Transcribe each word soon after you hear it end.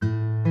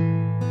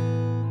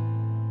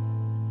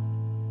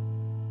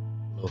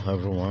Hello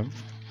everyone,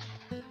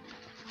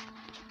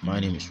 my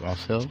name is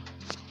Raphael.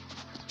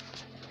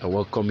 I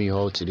welcome you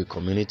all to the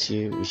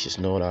community which is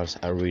known as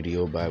a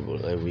Radio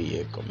Bible Every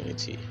Year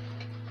community.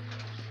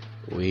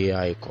 We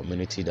are a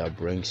community that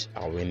brings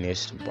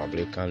awareness to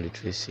biblical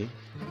literacy,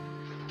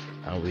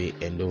 and we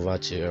endeavor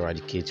to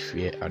eradicate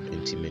fear and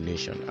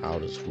intimidation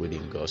out of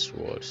reading God's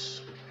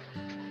words.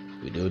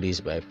 We do this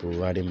by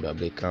providing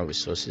biblical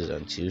resources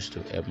and tools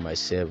to help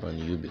myself and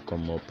you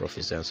become more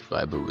proficient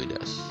Bible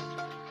readers.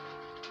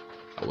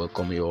 I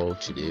welcome you all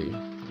today,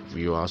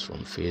 viewers from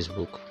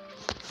Facebook,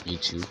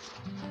 YouTube.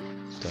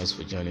 Thanks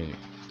for joining me.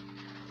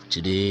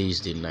 Today is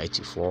day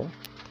 94.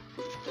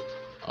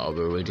 I'll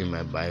be reading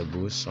my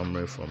Bible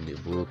summary from the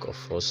book of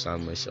 1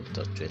 Samuel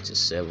chapter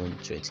 27,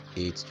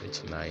 28,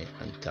 29,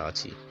 and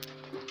 30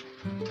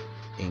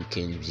 in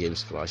King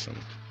James Version.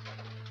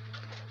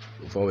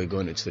 Before we go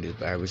into the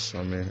Bible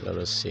summary, let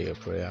us say a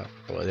prayer.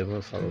 Our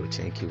Heavenly Father, we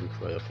thank you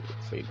for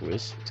your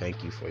grace.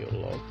 Thank you for your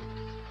love.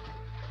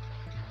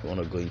 I want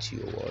to go into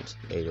your words.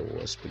 Let your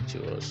words speak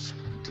to us.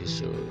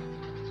 This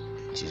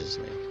in Jesus'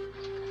 name.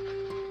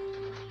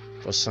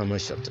 1 Samuel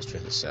chapter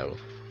 27.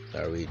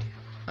 I read.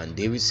 And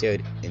David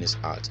said in his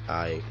heart,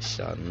 I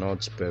shall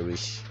not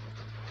perish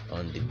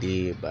on the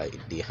day by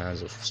the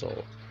hands of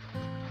Saul.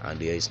 And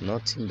there is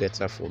nothing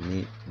better for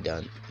me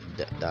than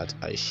that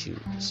I should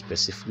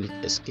specifically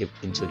escape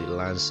into the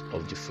lands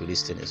of the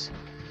Philistines.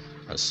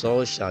 And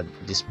Saul shall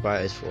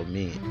despise for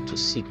me to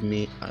seek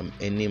me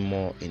any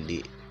more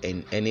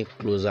in any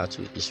closer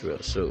to Israel,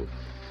 so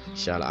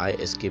shall I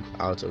escape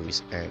out of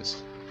his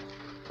hands.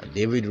 And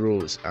David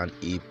rose, and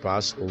he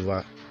passed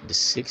over the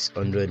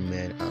 600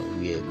 men and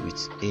were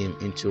with him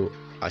into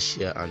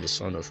Asher and the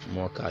son of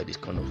Maachah the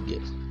son of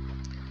Gad.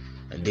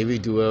 And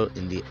David dwelt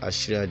in the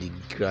Asher the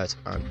Grat,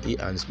 and he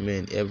and his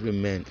men, every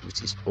man with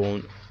his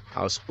own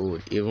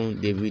household,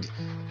 even David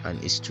and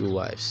his two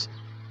wives,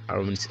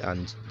 Aramith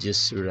and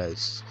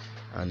Jezreelites,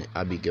 and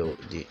Abigail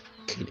the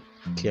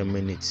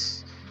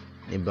Carmelite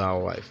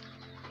Nabal wife.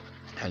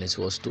 And it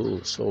was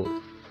told Saul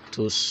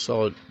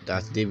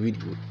that David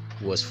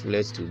was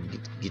fled to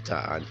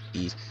Gittah, and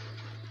he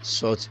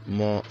sought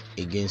more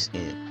against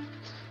him.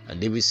 And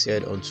David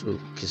said unto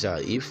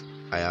Kishar, If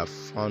I have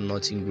found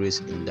nothing grace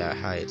in thy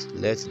eyes,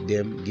 let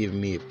them give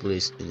me a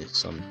place in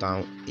some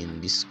town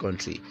in this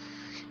country,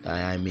 that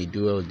I may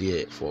dwell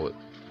there, for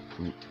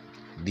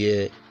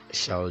there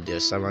shall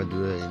their servant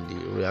dwell in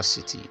the royal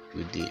city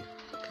with thee.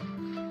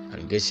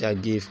 And Gesha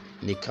gave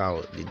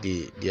Nichal the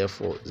day.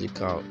 Therefore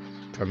Zichal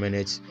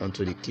permanent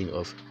unto the king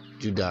of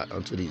Judah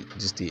unto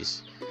these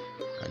days.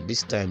 And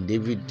this time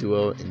David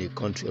dwelt in the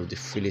country of the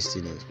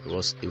Philistines. It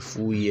was a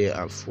full year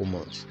and 4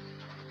 months.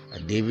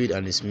 And David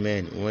and his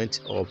men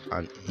went up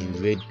and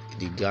invaded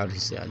the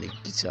Gads and the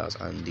Gittite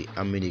and the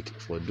Ammonites,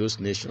 for those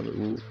nations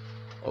who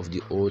of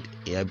the old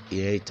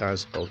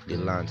inheritance of the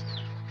land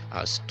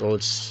as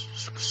taught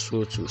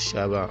so to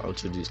Sheba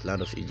unto the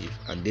land of Egypt.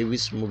 And David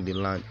smote the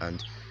land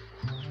and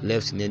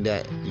left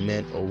neither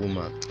man or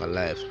woman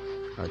alive,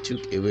 and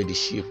took away the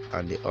sheep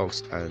and the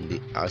ox and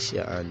the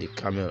Asher and the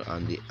camel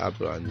and the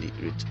apple, and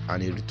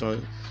he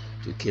returned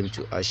to came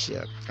to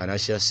Asher. And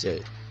Asher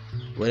said,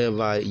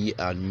 Whenever ye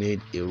had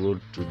made a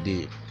road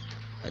today.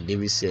 And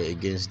David said,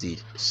 Against the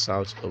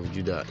south of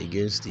Judah,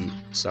 against the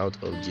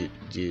south of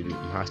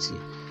Jeremiah,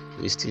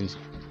 wasting.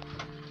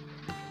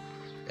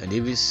 And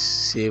David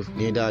saved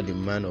neither the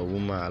man or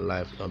woman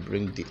alive, nor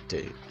bring the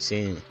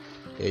saying,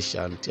 They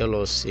shall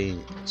tell us,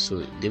 saying,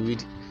 So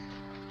David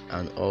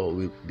and all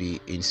will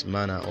be in his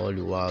manner all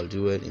the while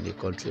dwell in the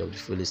country of the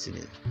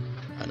Philistines.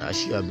 And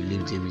Asher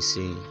believed David,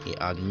 saying, He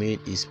had made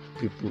his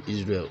people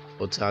Israel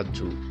utter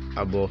to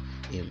abhor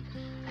him.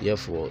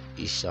 Therefore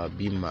he shall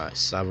be my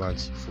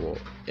servant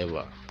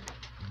forever.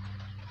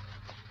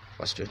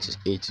 Verse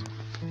 28.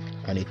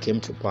 And it came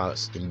to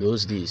pass in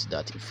those days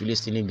that the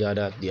Philistines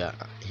gathered their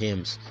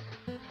hymns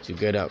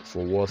together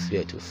for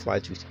warfare to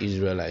fight with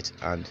Israelites.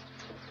 And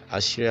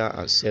Asher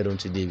and said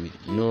unto David,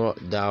 Know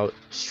thou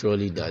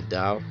surely that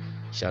thou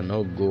shalt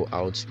not go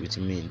out with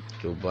me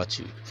to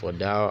battle, for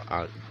thou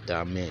art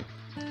thy man.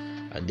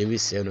 And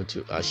David said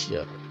unto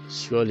Asher,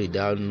 Surely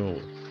thou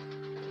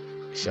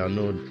shalt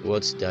know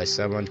what thy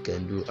servant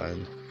can do.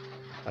 And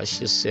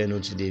Asher said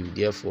unto David,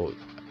 Therefore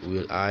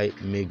will I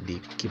make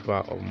thee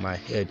keeper of my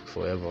head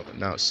forever.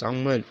 Now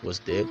Samuel was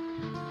dead,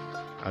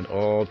 and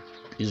all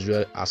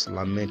Israel has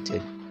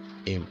lamented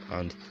him,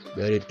 and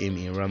buried him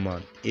in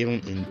Ramah, even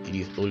in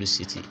the holy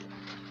city.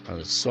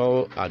 And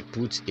Saul had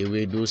put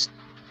away those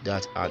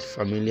that had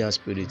familiar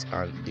spirits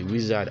and the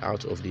wizard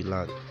out of the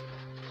land.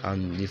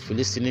 And the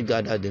Philistines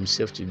gathered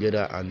themselves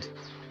together and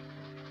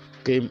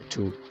came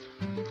to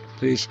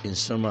preach in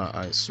summer.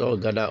 And Saul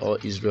gathered all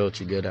Israel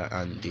together,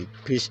 and they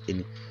preached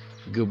in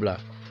Giblah.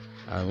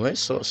 And when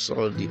Saul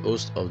saw the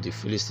host of the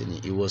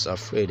Philistines, he was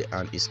afraid,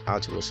 and his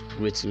heart was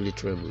greatly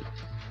trembled.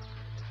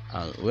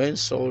 And when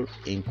Saul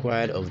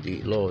inquired of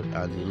the Lord,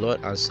 and the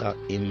Lord answered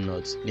him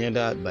not,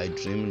 neither by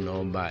dream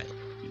nor by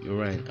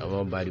Urim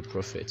nor by the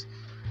prophet.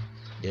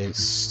 Then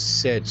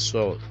said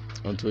Saul,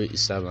 unto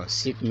his servant,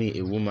 Seek me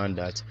a woman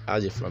that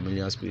has a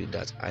familiar spirit,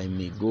 that I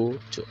may go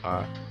to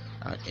her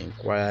and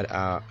inquire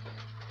her.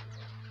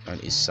 And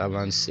his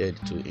servant said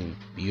to him,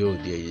 Behold,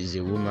 there is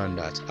a woman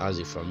that has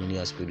a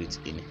familiar spirit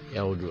in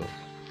Eldron.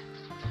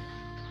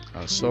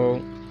 And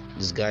Saul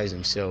disguised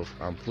himself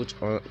and put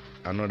on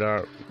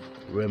another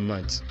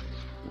raiment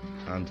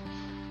and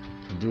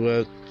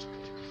dwelt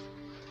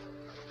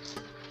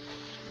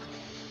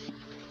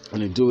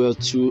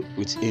through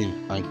with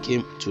him, and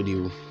came to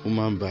the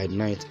woman by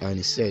night. And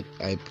he said,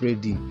 I pray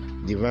thee,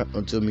 divide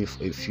unto me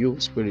for a few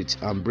spirits,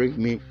 and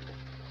bring me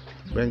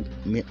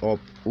up,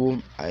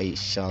 whom I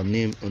shall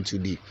name unto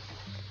thee.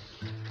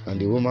 And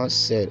the woman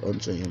said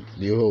unto him,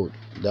 Behold,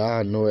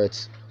 thou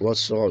knowest what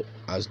Saul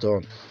has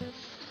done,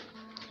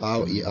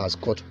 how he has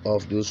cut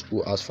off those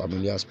who has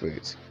familiar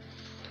spirits,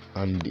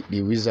 and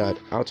the wizard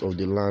out of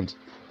the land.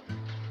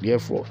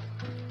 Therefore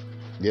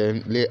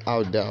then lay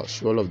out thou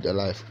soul of the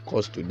life,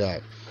 caused to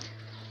die.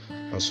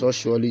 And Saul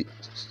surely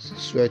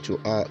swear to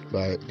her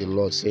by the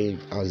Lord, saying,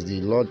 As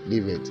the Lord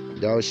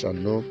liveth, thou shalt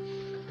no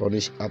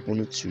punish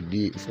happen to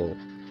thee for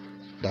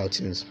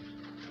doubtings.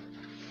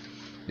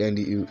 Then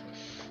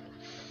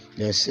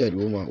said,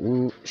 Woman,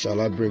 who shall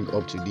I bring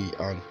up to thee?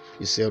 And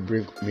he said,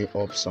 Bring me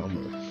up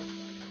Samuel.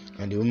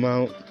 And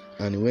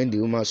when the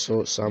woman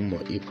saw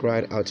Samuel, he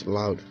cried out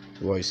loud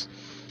voice.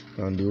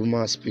 And the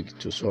woman spake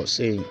to Saul,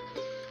 saying,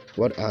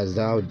 What hast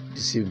thou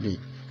deceived me?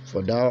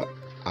 For thou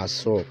art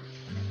Saul.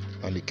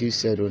 And the king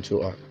said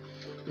unto her,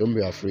 Don't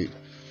be afraid.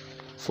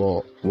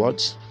 For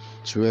what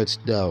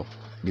swearest thou?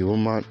 The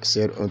woman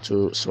said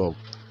unto Saul,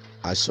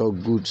 I saw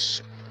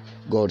gods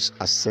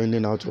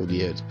ascending out of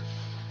the earth.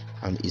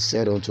 And he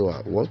said unto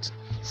her, What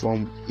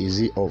form is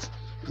he of?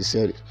 He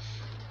said,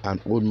 An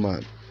old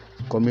man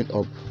coming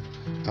up,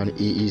 and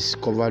he is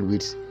covered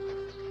with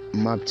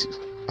mat.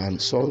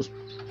 And Saul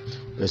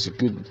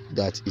perceived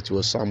that it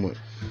was Samuel.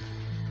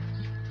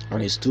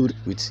 And he stood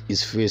with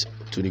his face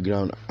to the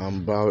ground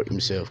and bowed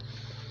himself.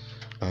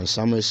 And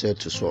Samuel said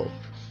to Saul,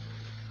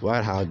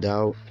 Why hast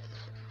thou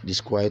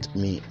disquieted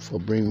me? For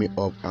bring me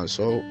up. And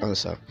Saul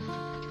answered,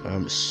 I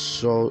am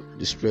so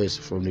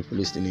distressed from the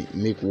Philistines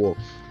make war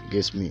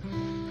against me,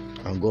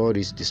 and God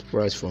is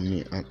despised from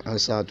me, and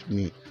answered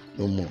me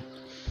no more,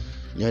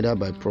 neither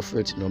by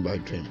prophet nor by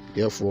dream.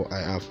 Therefore I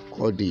have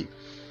called thee,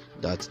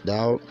 that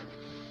thou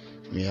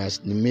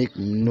mayest make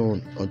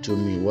known unto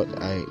me what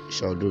I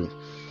shall do.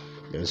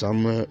 Then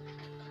Samuel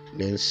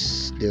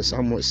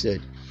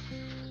said,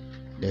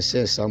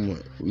 Samuel,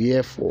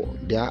 Wherefore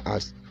thou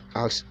hast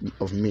asked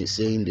of me,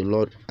 saying, The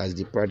Lord has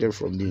departed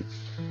from thee,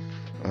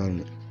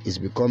 and is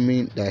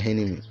becoming thy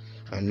enemy.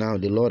 And now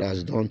the Lord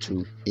has done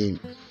to him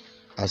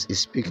as he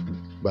speak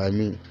by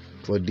me.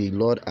 For the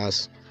Lord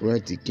has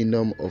rent the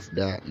kingdom of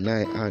thy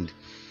hand,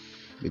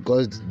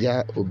 because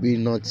thou obey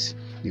not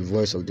the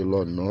voice of the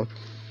Lord, nor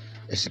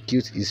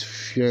execute his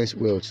fierce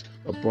words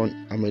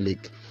upon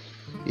Amalek.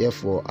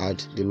 Therefore had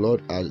the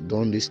Lord has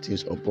done these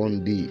things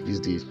upon thee these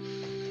days.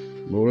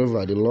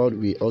 Moreover, the Lord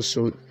will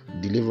also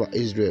deliver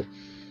Israel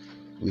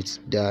with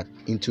that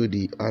into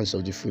the hands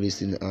of the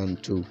Philistines,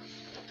 and to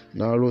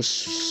narrow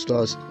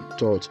stars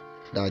thought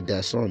that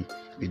their son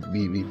would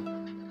be.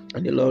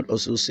 And the Lord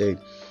also said,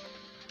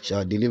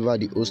 shall deliver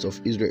the host of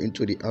Israel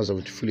into the hands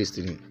of the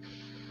Philistines.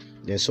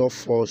 Then Saul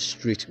fell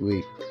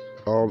straightway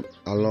all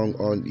along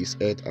on his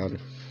head, and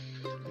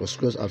was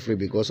close afraid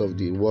because of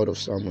the word of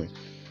Samuel.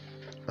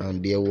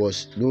 And there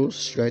was no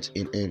strength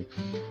in him,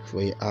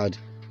 for he had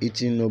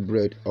eaten no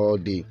bread all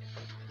day,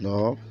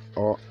 nor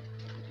all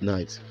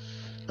night.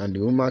 And the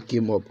woman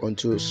came up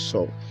unto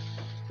Saul,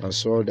 and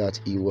saw that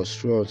he was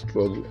sore of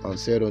trouble, and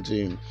said unto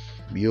him,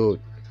 Behold,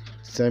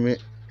 Samuel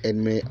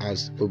enemy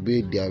has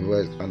obeyed their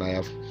voice, and I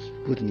have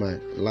put my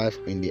life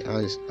in the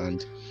hands,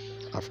 and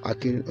have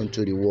hearkened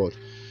unto the word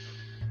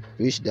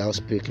which thou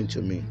spake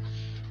to me.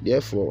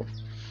 Therefore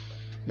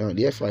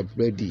I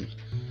pray thee,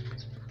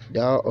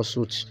 thou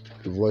also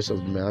the voice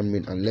of my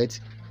handmaid, and let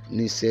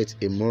me set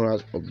a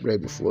morsel of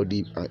bread before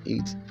thee, and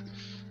eat,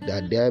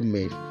 that thou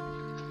may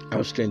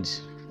have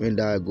strength when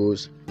thou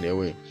goest their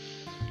way.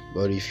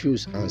 But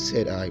refused, and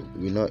said, I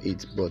will not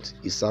eat. But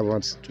his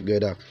servants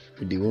together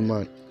with the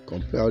woman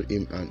compelled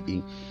him, and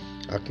he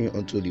hearkened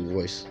unto the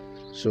voice.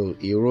 So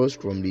he rose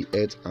from the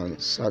earth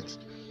and sat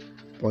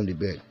upon the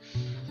bed.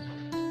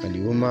 And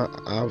the woman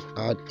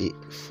had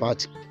a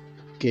fat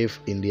calf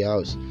in the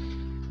house,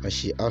 and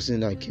she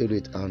hastened and killed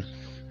it, and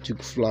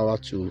took flour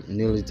to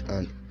knead it,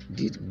 and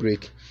did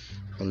break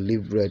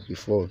unleavened bread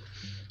before,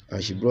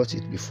 and she brought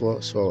it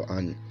before Saul,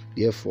 and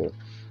therefore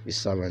his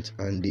servant,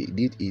 and they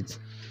did eat.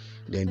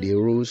 Then they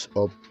rose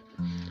up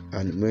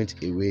and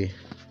went away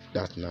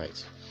that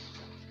night.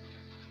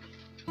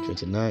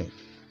 29.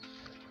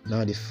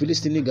 Now the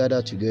Philistines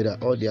gathered together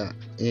all their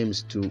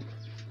aims to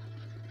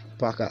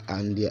Parker,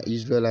 and their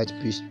Israelites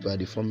pitched by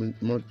the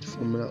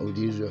formula of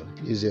the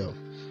Israel.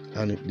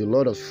 And the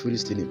Lord of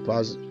Philistines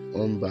passed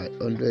on by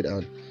 100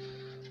 and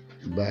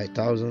by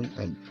 1,000,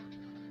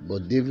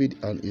 but David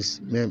and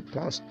his men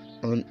passed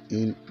on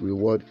in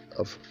reward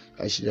of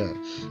Asherah.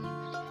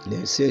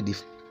 Then said the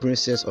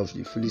princess of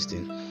the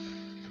Philistines,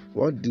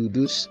 what do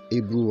those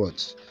Hebrew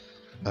words?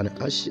 And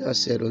Achish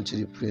said unto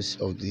the prince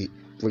of the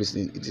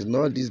Philistines, It is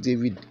not this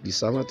David, the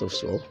servant of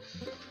Saul,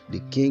 the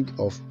king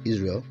of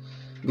Israel,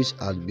 which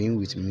had been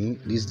with me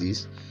these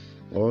days,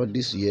 all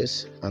these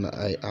years, and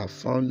I have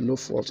found no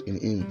fault in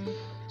him,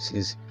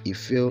 since he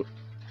fell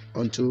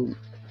unto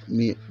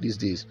me these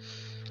days.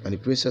 And the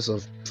princess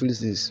of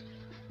Philistines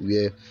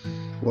were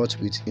what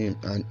with him,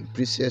 and the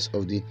princess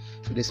of the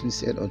Philistines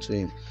said unto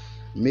him,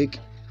 Make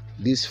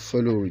this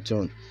fellow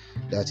return,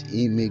 that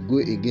he may go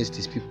against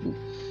his people,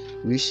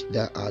 which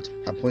thou art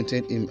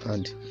appointed him,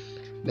 and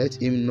let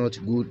him not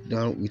go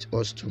down with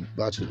us to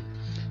battle,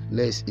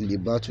 lest in the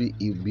battle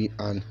he be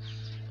an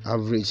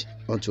average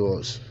unto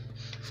us.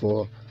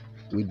 For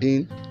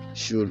within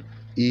should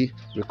he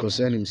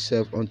reconcile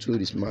himself unto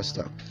his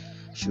master,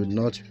 should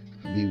not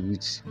be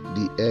with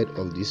the head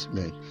of this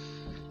man.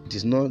 It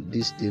is not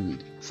this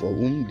David, for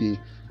whom they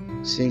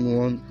sing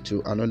one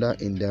to another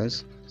in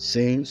dance,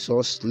 saying,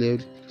 Saul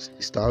slaved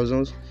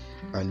thousands,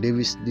 and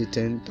David slayed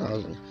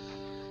 10,000.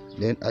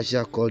 Then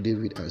Achish called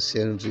David and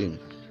said unto him,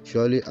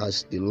 Surely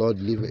as the Lord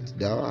liveth,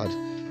 thou art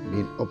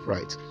been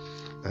upright,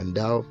 and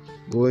thou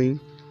going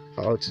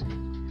out,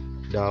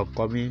 thou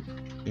coming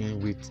in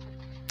with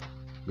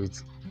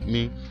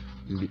me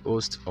in the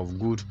host of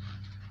good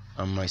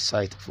and my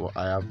sight, for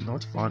I have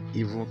not found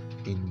evil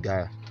in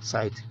thy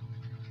sight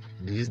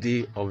this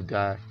day of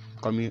thy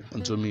coming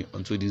unto me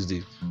unto this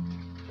day.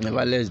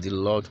 Nevertheless, the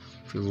Lord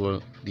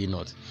favor thee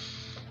not.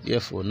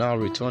 Therefore, now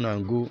return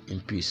and go in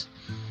peace.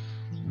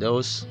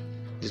 Thus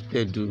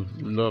displayed do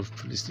love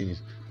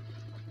Philistines.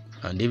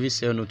 And David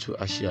said unto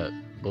Achish,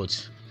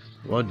 But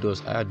what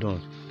dost I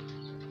done,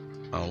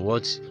 and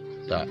what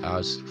thou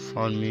hast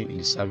found me in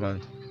the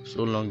servant,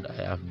 so long that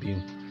I have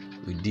been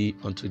with thee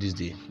unto this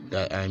day,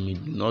 that I may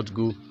not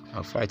go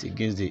and fight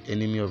against the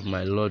enemy of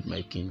my Lord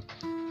my King?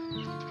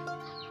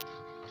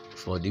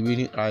 For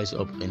David rise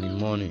up in the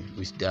morning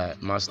with thy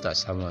master's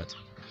servant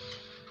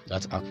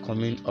that are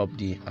coming up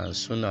thee, and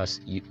soon as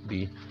ye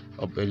be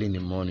up early in the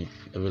morning,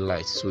 every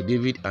light. So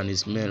David and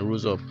his men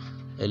rose up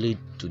early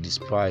to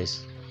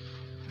despise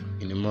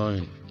in the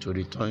morning, to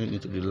return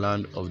into the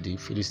land of the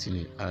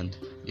Philistines, and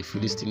the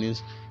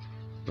Philistines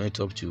went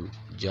up to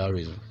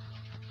Jerusalem.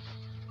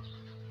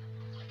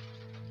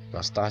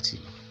 Verse 30.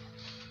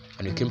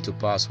 And it came to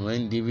pass,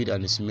 when David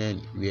and his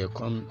men were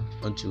come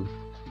unto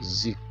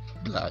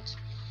Ziklag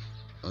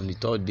on the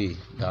third day,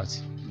 that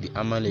the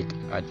Amalek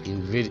had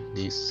invaded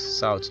the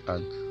south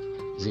and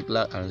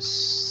Ziklag, and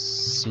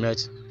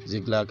smote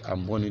Ziklag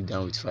and burned it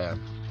down with fire,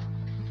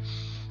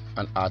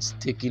 and had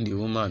taken the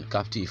woman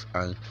captive,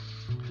 and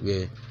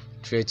were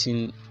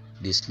threatening,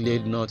 they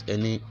slayed not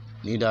any,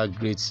 neither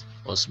great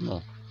or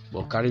small,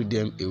 but carried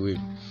them away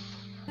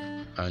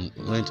and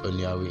went on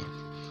their way.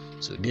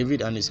 So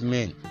David and his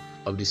men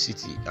of the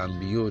city, and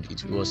behold,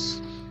 it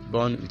was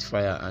burned with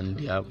fire, and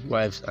their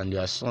wives and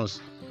their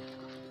sons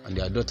and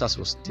their daughters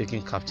was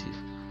taken captive.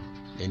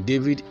 Then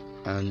David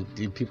and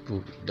the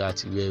people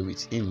that were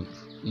with him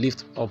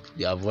lift up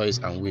their voice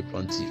and weep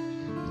until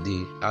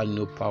they had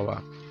no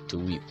power to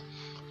weep.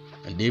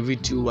 And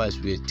David's two wives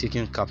were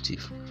taken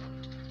captive,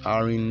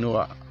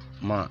 Ahinoam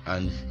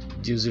and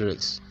Jezreel,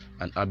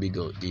 and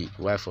Abigail, the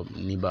wife of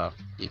Nabal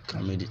the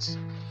Carmelite.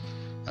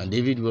 And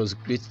David was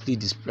greatly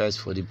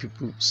distressed, for the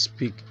people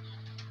speak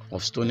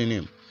of stoning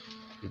him,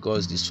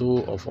 because the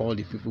soul of all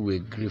the people were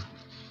grieved,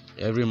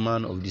 every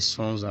man of the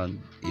sons and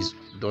his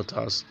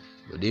daughters.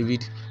 But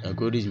David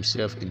encouraged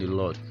himself in the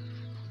Lord.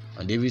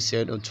 And David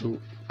said unto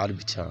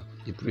Abiathar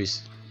the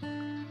priest,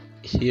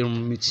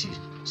 Ahinoam's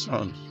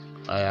son,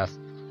 I have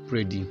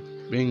prayed thee,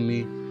 bring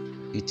me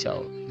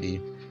Ittai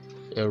the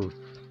herald.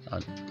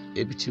 And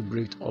Abiathar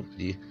brought up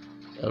the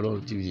herald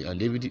of David. And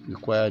David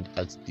inquired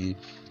at the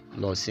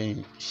Lord,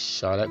 saying,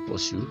 Shall I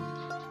pursue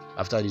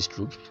after these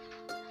troops?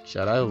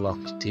 Shall I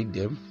overtake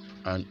them?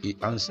 And he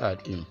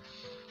answered him,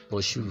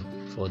 Pursue,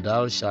 for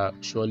thou shalt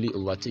surely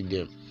overtake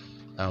them,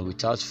 and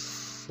without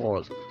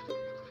fall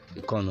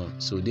the corner.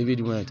 So David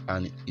went,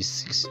 and his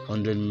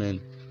 600 men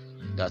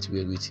that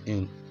were with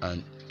him,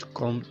 and to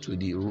come to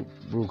the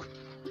brook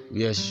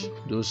where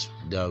those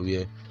that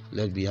were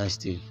left behind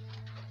stayed.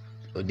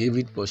 But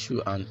David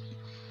pursued, and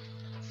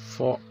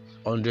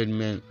 400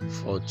 men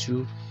for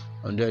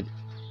 200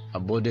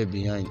 abode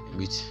behind,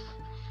 which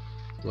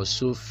was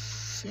so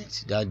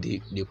faint that they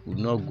could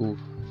not go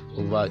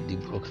over the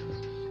brook.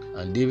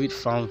 And David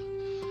found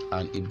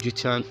an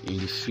Egyptian in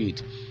the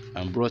field,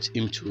 and brought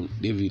him to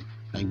David,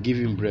 and gave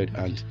him bread,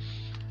 and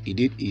he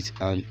did eat,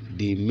 and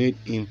they made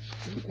him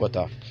drink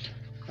water,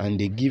 and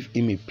they gave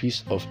him a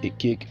piece of a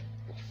cake,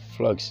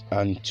 flax,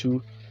 and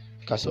 2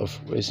 casks of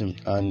raisins.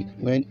 And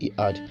when he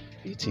had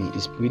eaten,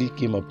 his spirit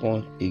came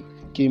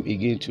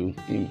again to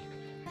him,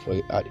 for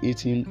he had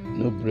eaten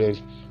no bread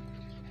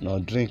nor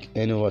drink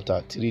any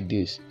water 3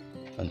 days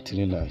and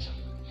 3 nights.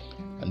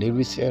 And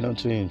David said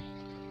unto him,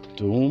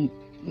 To whom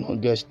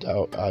longest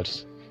thou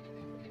art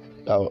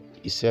thou?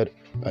 He said,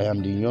 I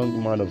am the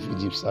young man of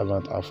Egypt,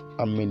 servant of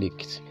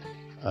Amalek,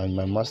 and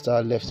my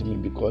master left me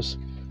because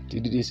 3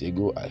 days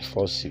ago I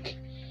fell sick.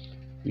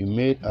 We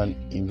made an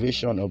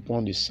invasion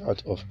upon the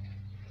south of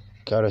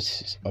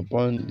Keres,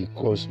 upon the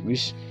coast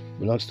which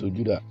belongs to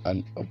Judah,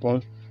 and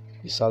upon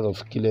the south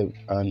of Caleb,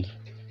 and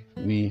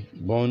we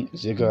burned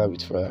Zechariah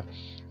with fire.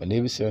 And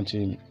David said unto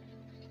him,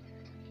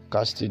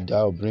 Cast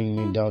thou bring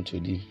me down to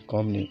the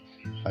company?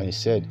 And he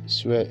said,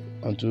 Swear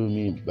unto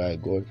me by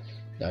God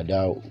that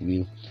thou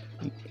wilt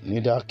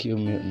neither kill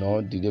me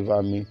nor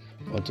deliver me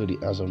unto the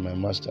hands of my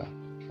master,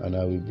 and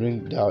I will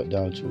bring thou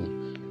down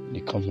to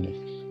the company.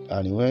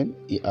 And when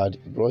he had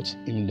brought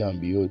him down,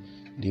 behold,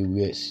 they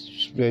were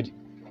spread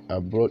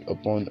abroad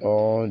upon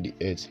all the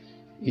earth,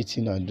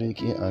 eating and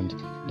drinking and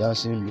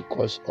dancing,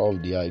 because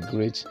of their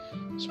great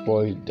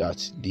spoil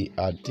that they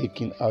had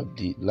taken out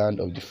the land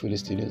of the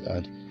Philistines,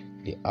 and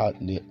out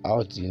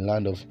the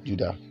land of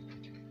Judah.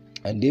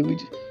 And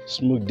David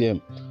smote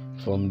them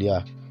from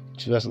their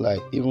twilight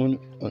even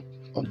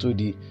unto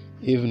the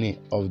evening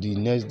of the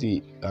next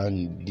day,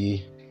 and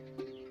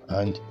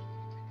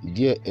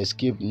there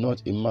escaped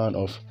not a man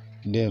of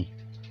them,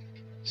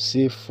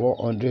 save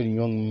 400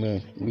 young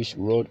men which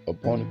rode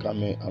upon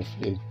camel and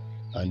fled.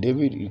 And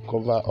David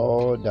recovered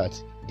all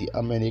that the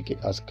Amalekite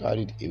has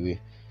carried away.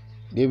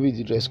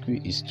 David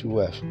rescued his 2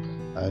 wives,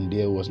 and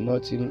there was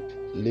nothing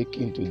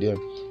lacking to them,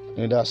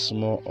 neither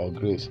small or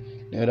great,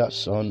 neither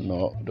son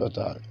nor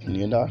daughter,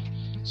 neither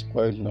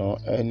spoiled nor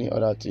any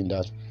other thing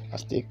that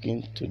has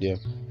taken to them.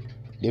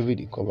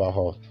 David recovered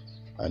all.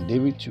 And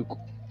David took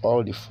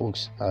all the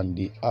folks and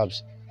the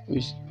herbs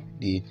which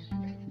they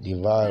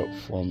devoured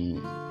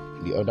from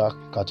the other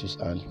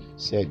cattle, and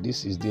said,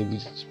 This is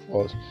David's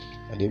spoil.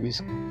 And David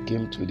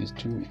came to the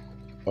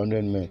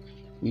 200 men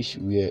which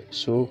were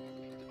so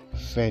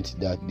faint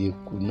that they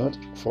could not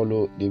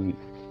follow David,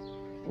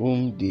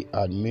 whom they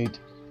had made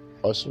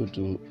also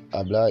to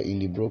abide in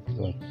the brook.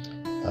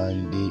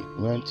 And they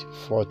went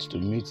forth to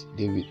meet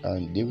David,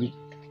 and David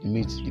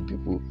met the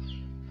people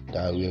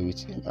that were with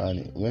him.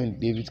 And when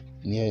David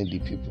neared the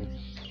people,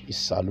 he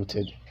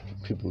saluted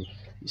the people.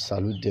 He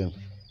saluted them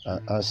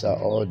and answered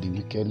all the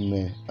wicked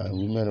men and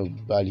women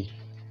of Bali,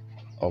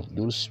 of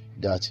those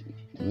that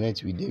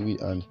went with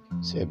David, and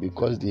said,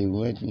 Because they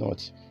went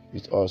not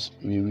with us,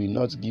 we will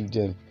not give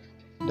them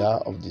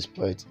that of the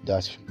spoil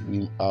that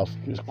we have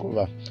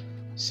recovered,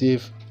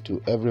 save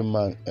to every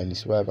man and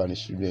his wife and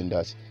his children,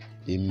 that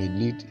they may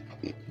lead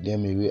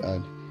them away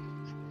and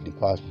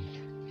depart.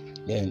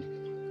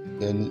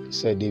 Then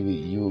said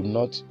David, You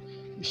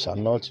shall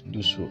not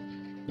do so,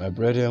 my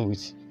brethren,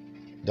 with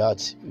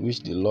that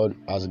which the Lord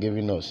has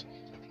given us,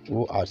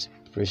 who hath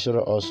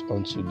pressured us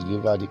unto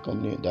deliver the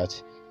company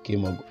that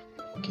came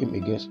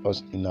against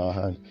us in our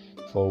hand.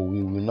 For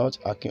we will not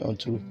hearken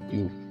unto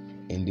you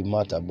in the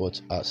matter,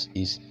 but as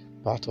is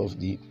part of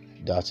the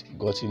that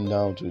gotten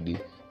down to the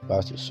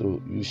battle,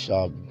 so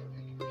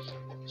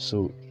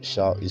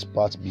shall his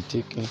part be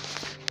taken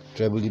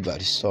trebly by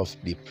the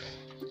soft deep.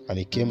 And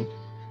he came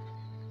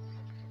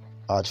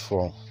out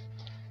from,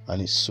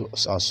 and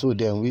so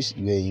them which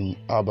were in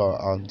Abba,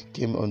 and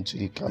came unto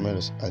the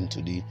camels and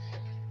to the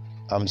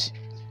arms,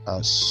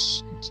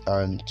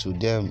 and to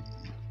them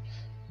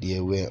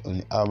there were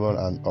in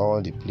Abba, and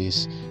all the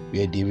place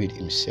where David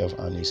himself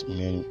and his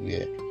men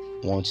were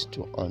wont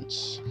to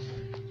hunt.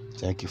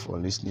 Thank you for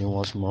listening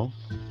once more.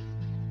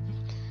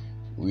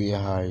 We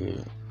are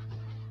a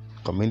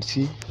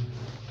community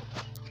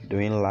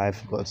doing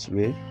life God's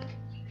way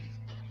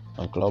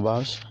on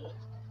Clubhouse,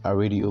 a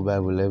radio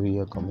Bible every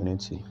year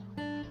community.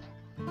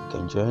 You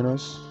can join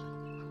us,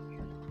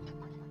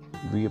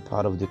 be a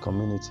part of the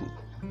community.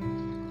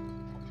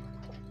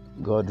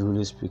 God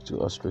really speaks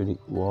to us through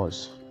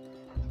words.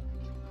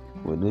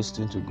 We're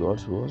listening to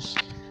God's words.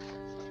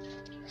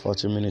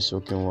 40 minutes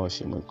soaking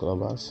worship on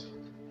Clubhouse.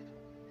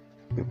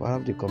 Be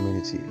part of the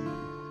community.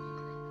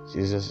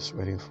 Jesus is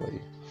waiting for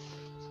you.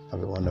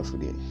 Have a wonderful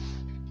day.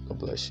 God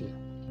bless you.